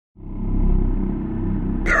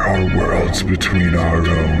are worlds between our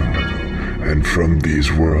own, and from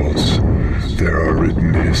these worlds there are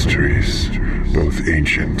written histories, both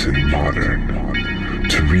ancient and modern.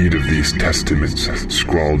 To read of these testaments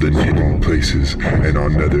scrawled in hidden places and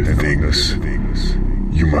on other things,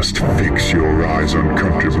 you must fix your eyes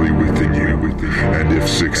uncomfortably within you, and if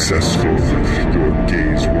successful, your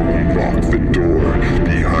gaze will unlock the door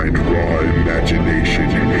behind raw imagination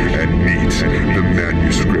and meet the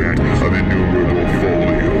manuscript of innumerable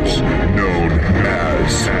folios known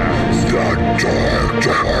as the Dark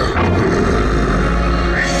Verse.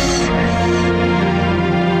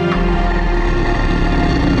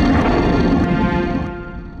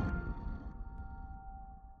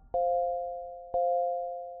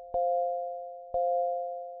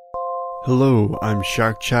 Hello, I'm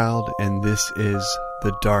Sharkchild, and this is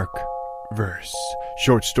The Dark Verse.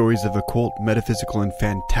 Short stories of occult, metaphysical, and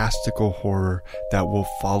fantastical horror that will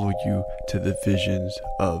follow you to the visions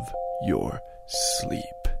of your sleep.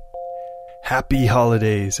 Happy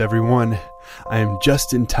holidays, everyone! I am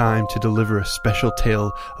just in time to deliver a special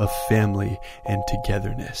tale of family and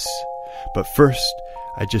togetherness. But first,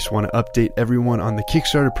 I just want to update everyone on the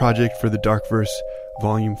Kickstarter project for The Dark Verse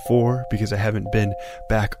Volume 4, because I haven't been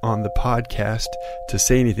back on the podcast to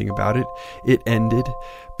say anything about it. It ended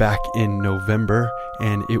back in November,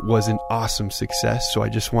 and it was an awesome success, so I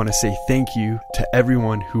just want to say thank you to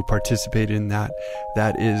everyone who participated in that.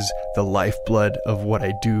 That is the lifeblood of what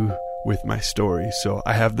I do with my stories. So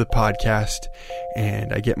I have the podcast,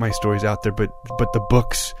 and I get my stories out there, but the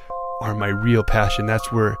books are my real passion.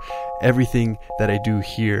 That's where everything that I do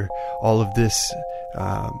here, all of this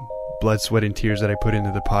blood, sweat, and tears that I put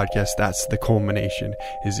into the podcast, that's the culmination,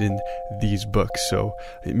 is in these books. So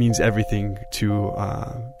it means everything to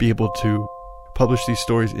be able to publish these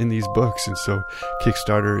stories in these books. And so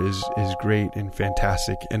Kickstarter is great and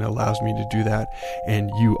fantastic and allows me to do that. And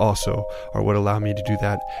you also are what allow me to do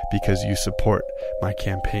that, because you support my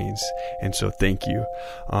campaigns. And so thank you.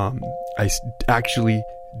 I actually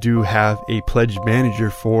do have a pledge manager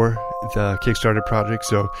for the Kickstarter project,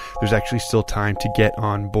 so there's actually still time to get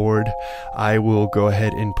on board. I will go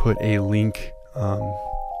ahead and put a link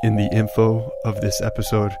in the info of this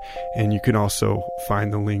episode, and you can also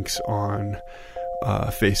find the links on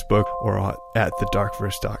Facebook or at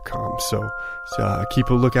thedarkverse.com. So keep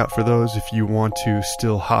a lookout for those if you want to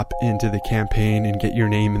still hop into the campaign and get your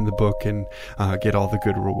name in the book and get all the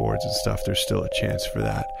good rewards and stuff. There's still a chance for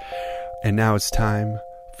that. And now it's time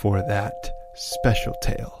for that special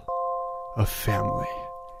tale of family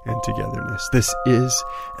and togetherness. This is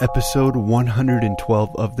episode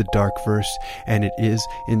 112 of The Dark Verse, and it is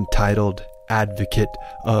entitled Advocate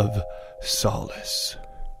of Solace.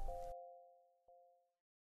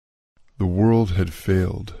 The world had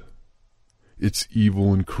failed. Its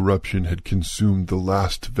evil and corruption had consumed the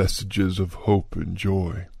last vestiges of hope and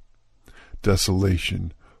joy.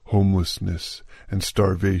 Desolation, homelessness, and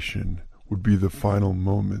starvation would be the final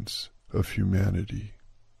moments of humanity.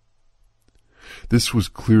 This was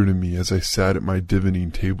clear to me as I sat at my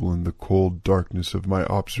divining table in the cold darkness of my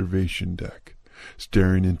observation deck,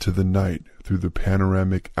 staring into the night through the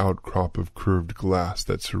panoramic outcrop of curved glass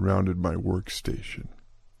that surrounded my workstation.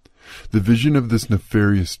 The vision of this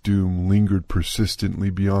nefarious doom lingered persistently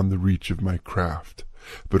beyond the reach of my craft,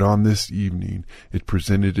 but on this evening it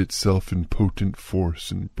presented itself in potent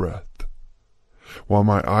force and breadth. While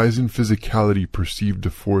my eyes and physicality perceived a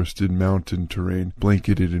forested mountain terrain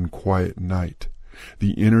blanketed in quiet night,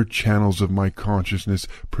 the inner channels of my consciousness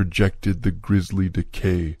projected the grisly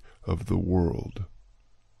decay of the world.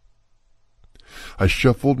 I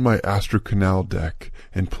shuffled my astrocanal deck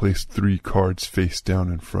and placed 3 cards face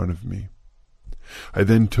down in front of me. I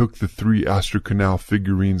then took the 3 astrocanal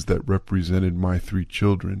figurines that represented my 3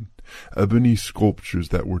 children, ebony sculptures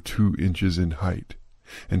that were 2 inches in height,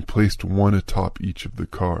 and placed one atop each of the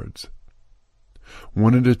cards.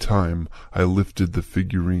 One at a time, I lifted the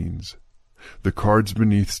figurines, the cards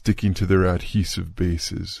beneath sticking to their adhesive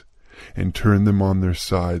bases, and turned them on their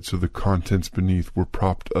sides so the contents beneath were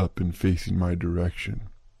propped up and facing my direction.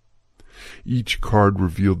 Each card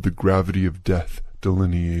revealed the gravity of death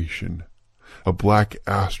delineation, a black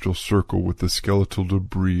astral circle with the skeletal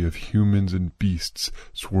debris of humans and beasts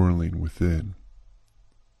swirling within.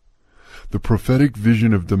 The prophetic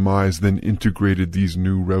vision of demise then integrated these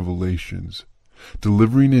new revelations,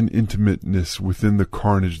 delivering an intimateness within the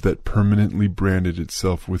carnage that permanently branded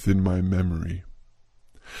itself within my memory.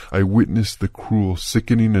 I witnessed the cruel,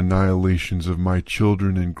 sickening annihilations of my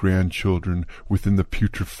children and grandchildren within the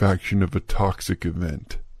putrefaction of a toxic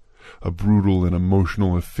event, a brutal and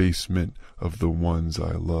emotional effacement of the ones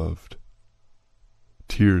I loved.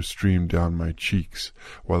 Tears streamed down my cheeks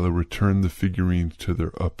while I returned the figurines to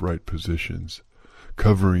their upright positions,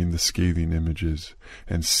 covering the scathing images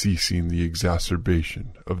and ceasing the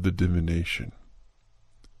exacerbation of the divination.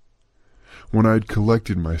 When I had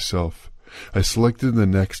collected myself, I selected the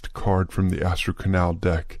next card from the Astrocanal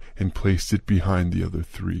deck and placed it behind the other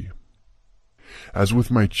three. As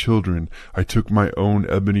with my children, I took my own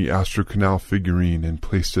ebony Astrocanal figurine and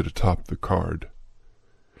placed it atop the card.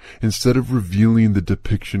 Instead of revealing the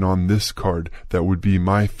depiction on this card that would be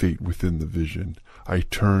my fate within the vision, I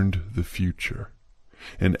turned the future,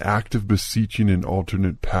 an act of beseeching an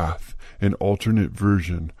alternate path, an alternate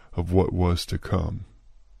version of what was to come.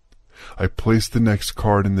 I placed the next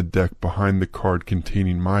card in the deck behind the card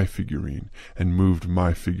containing my figurine and moved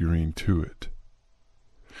my figurine to it.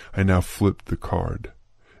 I now flipped the card,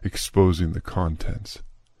 exposing the contents.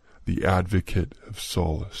 The Advocate of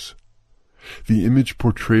Solace. The image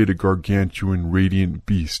portrayed a gargantuan radiant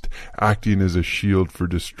beast acting as a shield for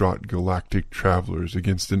distraught galactic travelers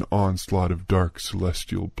against an onslaught of dark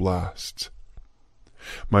celestial blasts.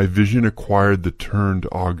 My vision acquired the turned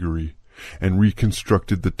augury and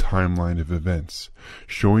reconstructed the timeline of events,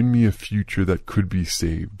 showing me a future that could be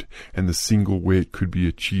saved and the single way it could be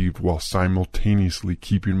achieved while simultaneously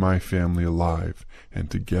keeping my family alive and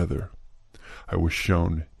together. I was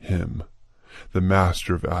shown him, the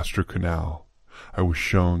master of Astrocanal. I was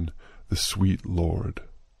shown the sweet Lord.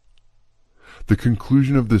 The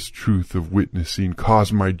conclusion of this truth of witnessing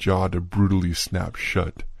caused my jaw to brutally snap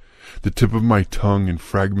shut. The tip of my tongue and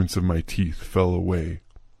fragments of my teeth fell away.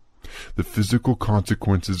 The physical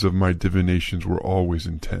consequences of my divinations were always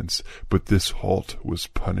intense, but this halt was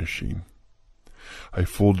punishing. I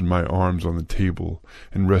folded my arms on the table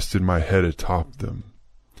and rested my head atop them.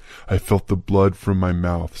 I felt the blood from my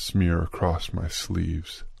mouth smear across my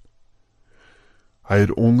sleeves. I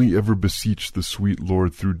had only ever beseeched the sweet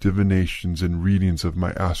Lord through divinations and readings of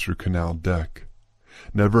my Astrocanal deck.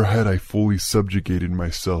 Never had I fully subjugated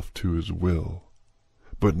myself to his will.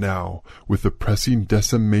 But now, with the pressing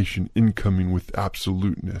decimation incoming with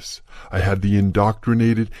absoluteness, I had the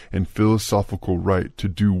indoctrinated and philosophical right to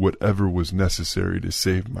do whatever was necessary to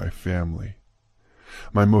save my family.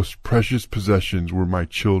 My most precious possessions were my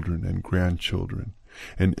children and grandchildren,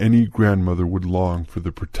 and any grandmother would long for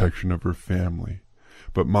the protection of her family,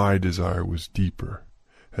 but my desire was deeper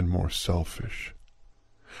and more selfish.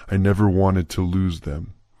 I never wanted to lose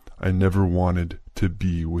them. I never wanted to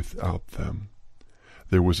be without them.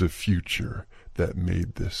 There was a future that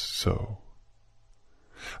made this so.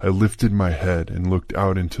 I lifted my head and looked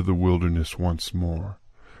out into the wilderness once more.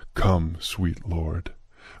 "Come, sweet Lord,"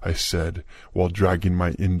 I said, while dragging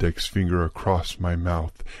my index finger across my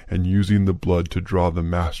mouth and using the blood to draw the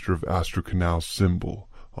Master of Astrocanal's symbol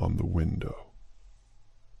on the window.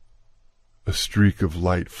 A streak of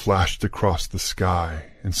light flashed across the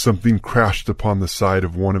sky, and something crashed upon the side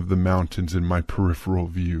of one of the mountains in my peripheral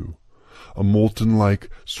view. A molten-like,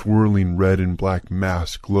 swirling red and black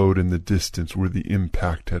mass glowed in the distance where the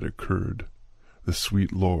impact had occurred. The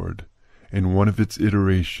sweet Lord, in one of its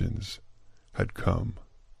iterations, had come.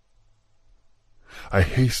 I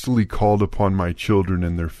hastily called upon my children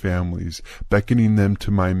and their families, beckoning them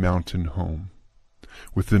to my mountain home.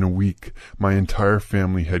 Within a week, my entire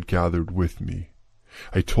family had gathered with me.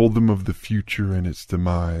 I told them of the future and its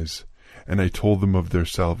demise, and I told them of their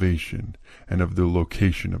salvation and of the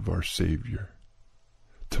location of our Savior.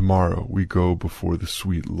 "Tomorrow we go before the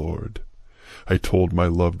sweet Lord," I told my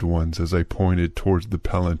loved ones as I pointed towards the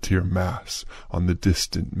Palantir Mass on the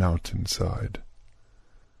distant mountainside.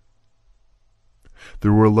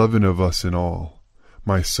 There were 11 of us in all,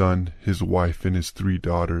 my son, his wife, and his 3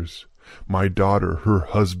 daughters, my daughter, her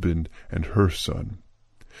husband, and her son,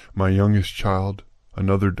 my youngest child,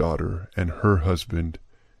 another daughter, and her husband,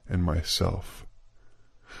 and myself.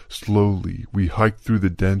 Slowly we hiked through the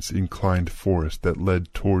dense inclined forest that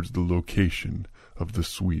led towards the location of the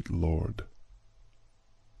sweet Lord.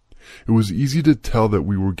 It was easy to tell that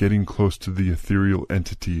we were getting close to the ethereal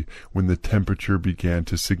entity when the temperature began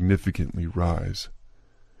to significantly rise.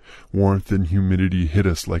 Warmth and humidity hit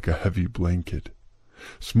us like a heavy blanket.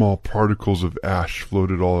 Small particles of ash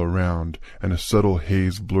floated all around, and a subtle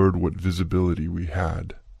haze blurred what visibility we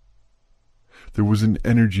had. There was an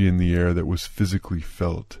energy in the air that was physically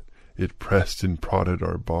felt. It pressed and prodded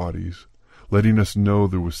our bodies, letting us know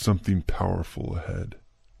there was something powerful ahead.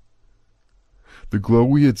 The glow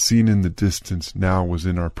we had seen in the distance now was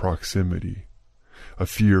in our proximity. A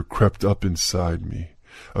fear crept up inside me,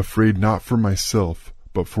 afraid not for myself,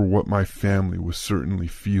 but for what my family was certainly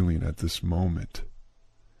feeling at this moment.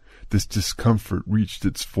 This discomfort reached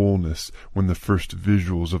its fullness when the first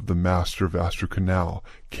visuals of the master of Astracanal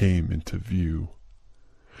came into view.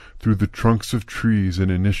 Through the trunks of trees, an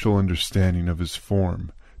initial understanding of his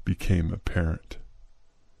form became apparent.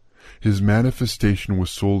 His manifestation was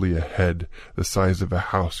solely a head the size of a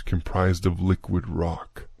house comprised of liquid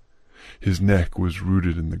rock. His neck was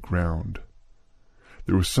rooted in the ground.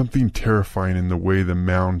 There was something terrifying in the way the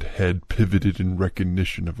mound head pivoted in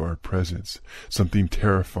recognition of our presence, something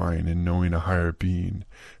terrifying in knowing a higher being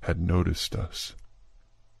had noticed us.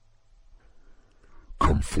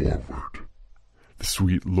 "Come forward," the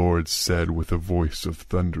sweet Lord said with a voice of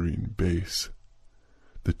thundering bass.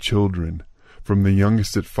 The children, from the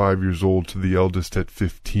youngest at 5 years old to the eldest at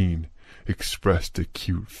 15, expressed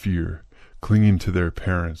acute fear, clinging to their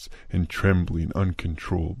parents and trembling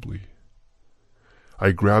uncontrollably.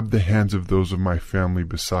 I grabbed the hands of those of my family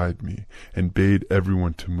beside me and bade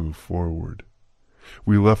everyone to move forward.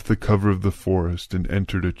 We left the cover of the forest and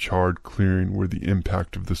entered a charred clearing where the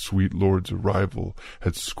impact of the sweet Lord's arrival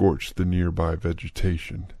had scorched the nearby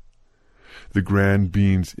vegetation. The grand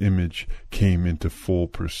being's image came into full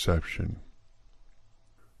perception.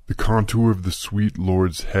 The contour of the sweet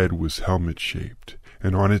Lord's head was helmet-shaped,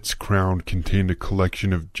 and on its crown contained a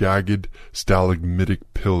collection of jagged,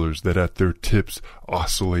 stalagmitic pillars that at their tips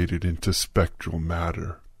oscillated into spectral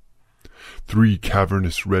matter. 3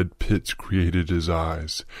 cavernous red pits created his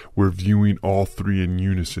eyes, where viewing all 3 in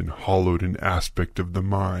unison hollowed an aspect of the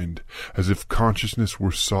mind, as if consciousness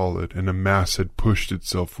were solid and a mass had pushed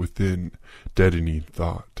itself within, deadening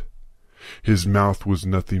thought. His mouth was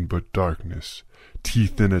nothing but darkness.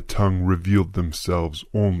 Teeth and a tongue revealed themselves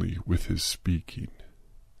only with his speaking.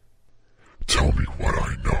 "Tell me what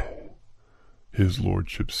I know," his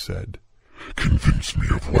lordship said. "Convince me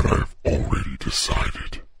of what I have already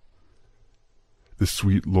decided." The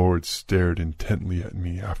sweet Lord stared intently at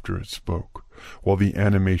me after it spoke, while the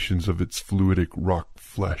animations of its fluidic rock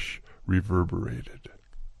flesh reverberated.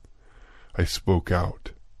 I spoke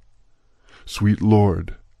out. "Sweet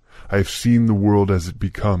Lord, I have seen the world as it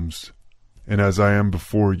becomes, and as I am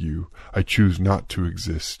before you, I choose not to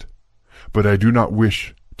exist. But I do not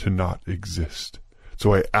wish to not exist.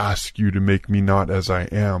 So I ask you to make me not as I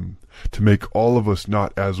am, to make all of us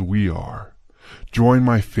not as we are. Join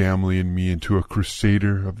my family and me into a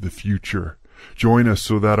crusader of the future. Join us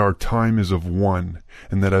so that our time is of one,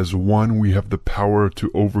 and that as one we have the power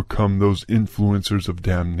to overcome those influencers of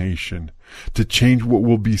damnation, to change what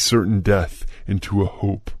will be certain death into a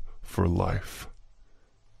hope for life."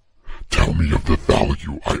 "Tell me of the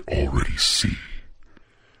value I already see,"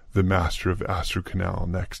 the master of Astracanal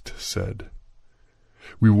next said.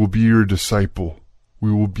 "We will be your disciple.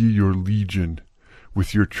 We will be your legion.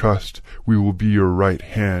 With your trust, we will be your right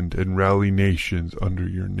hand and rally nations under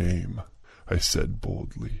your name," I said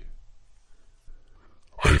boldly.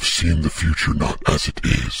 "I have seen the future not as it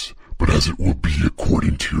is, but as it will be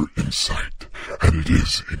according to your insight, and it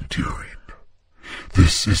is enduring.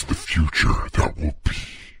 This is the future that will be.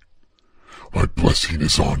 My blessing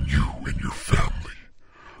is on you and your family.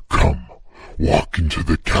 Come, walk into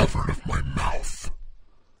the cavern of my mouth."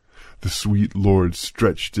 The sweet Lord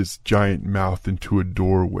stretched its giant mouth into a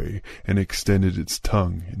doorway and extended its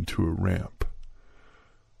tongue into a ramp.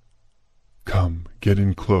 "Come, get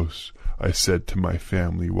in close," I said to my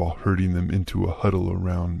family while herding them into a huddle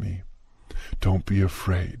around me. "Don't be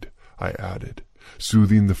afraid," I added,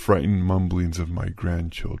 soothing the frightened mumblings of my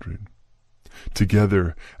grandchildren.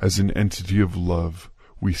 Together, as an entity of love,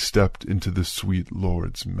 we stepped into the sweet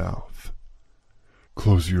Lord's mouth.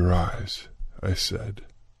 "Close your eyes," I said.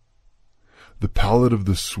 The palate of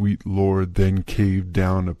the sweet Lord then caved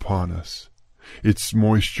down upon us. Its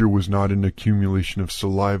moisture was not an accumulation of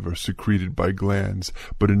saliva secreted by glands,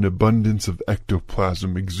 but an abundance of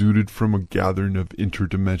ectoplasm exuded from a gathering of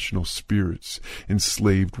interdimensional spirits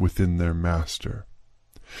enslaved within their master.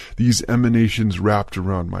 These emanations wrapped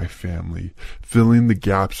around my family, filling the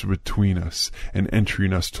gaps between us and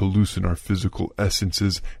entering us to loosen our physical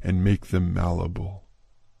essences and make them malleable.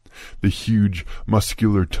 The huge,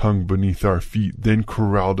 muscular tongue beneath our feet then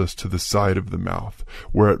corralled us to the side of the mouth,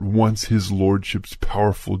 where at once his lordship's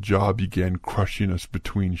powerful jaw began crushing us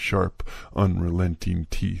between sharp, unrelenting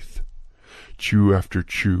teeth. Chew after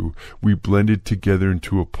chew, we blended together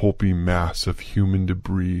into a pulpy mass of human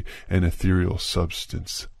debris and ethereal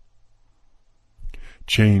substance.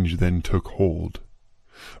 Change then took hold.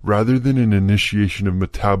 Rather than an initiation of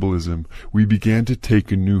metabolism, we began to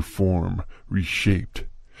take a new form, reshaped.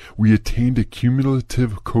 We attained a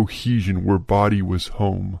cumulative cohesion where body was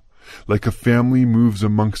home, Like a family moves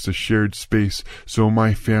amongst a shared space, so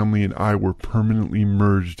my family and I were permanently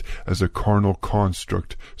merged as a carnal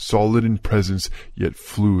construct, solid in presence yet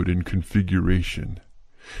fluid in configuration.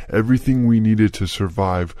 Everything we needed to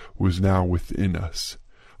survive was now within us.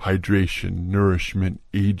 Hydration, nourishment,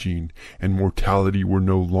 aging, and mortality were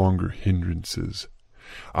no longer hindrances.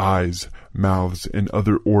 Eyes, mouths, and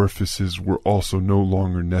other orifices were also no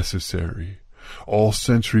longer necessary. All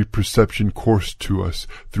sensory perception coursed to us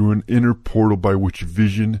through an inner portal by which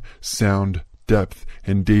vision, sound, depth,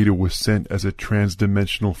 and data was sent as a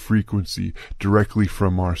transdimensional frequency directly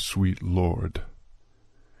from our sweet Lord.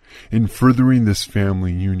 In furthering this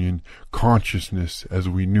family union, consciousness, as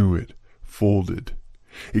we knew it, folded.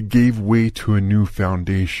 It gave way to a new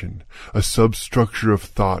foundation, a substructure of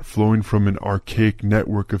thought flowing from an archaic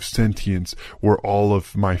network of sentience where all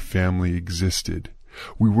of my family existed.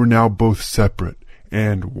 We were now both separate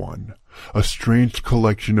and one, a strange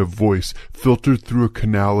collection of voice filtered through a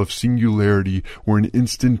canal of singularity where an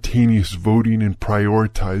instantaneous voting and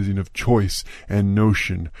prioritizing of choice and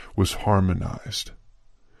notion was harmonized.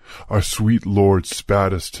 Our sweet Lord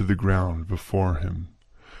spat us to the ground before him.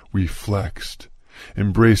 We flexed,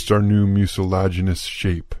 embraced our new mucilaginous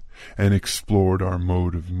shape, and explored our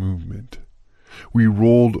mode of movement. We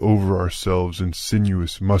rolled over ourselves in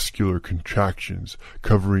sinuous muscular contractions,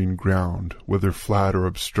 covering ground, whether flat or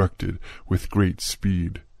obstructed, with great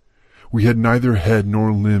speed. We had neither head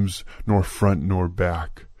nor limbs, nor front nor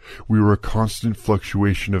back. We were a constant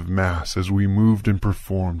fluctuation of mass as we moved and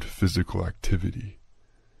performed physical activity.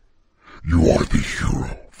 "You are the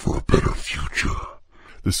hero for a better future,"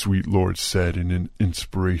 the sweet Lord said in an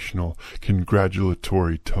inspirational,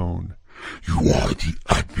 congratulatory tone. "You are the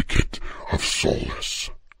advocate of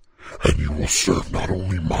Solace, and you will serve not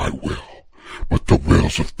only my will, but the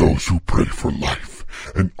wills of those who pray for life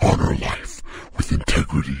and honor life with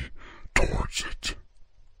integrity towards it."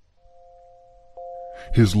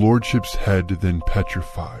 His lordship's head then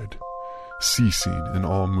petrified, ceasing in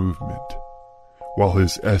all movement, while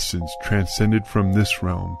his essence transcended from this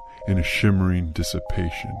realm in a shimmering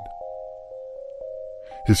dissipation.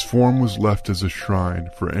 His form was left as a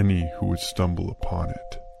shrine for any who would stumble upon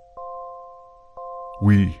it.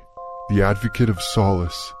 We, the advocate of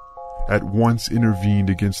Solace, at once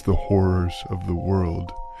intervened against the horrors of the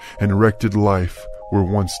world and erected life where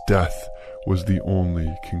once death was the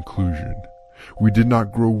only conclusion. We did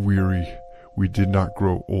not grow weary, we did not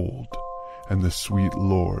grow old, and the sweet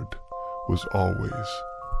Lord was always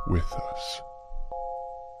with us.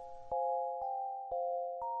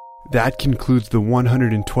 That concludes the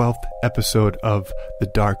 112th episode of The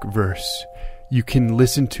Dark Verse. You can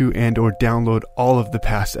listen to and or download all of the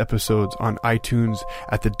past episodes on iTunes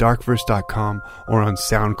at thedarkverse.com or on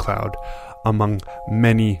SoundCloud, among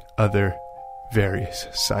many other various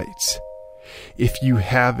sites. If you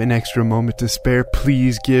have an extra moment to spare,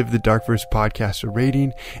 please give the Darkverse podcast a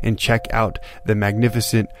rating and check out the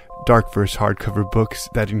magnificent Darkverse hardcover books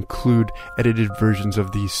that include edited versions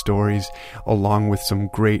of these stories, along with some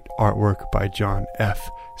great artwork by John F.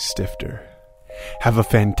 Stifter. Have a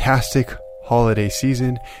fantastic holiday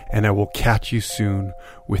season, and I will catch you soon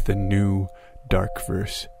with a new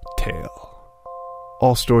Darkverse tale.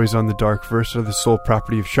 All stories on the Darkverse are the sole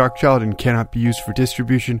property of Sharkchild and cannot be used for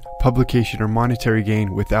distribution, publication, or monetary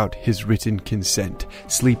gain without his written consent.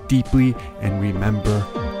 Sleep deeply and remember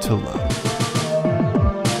to love.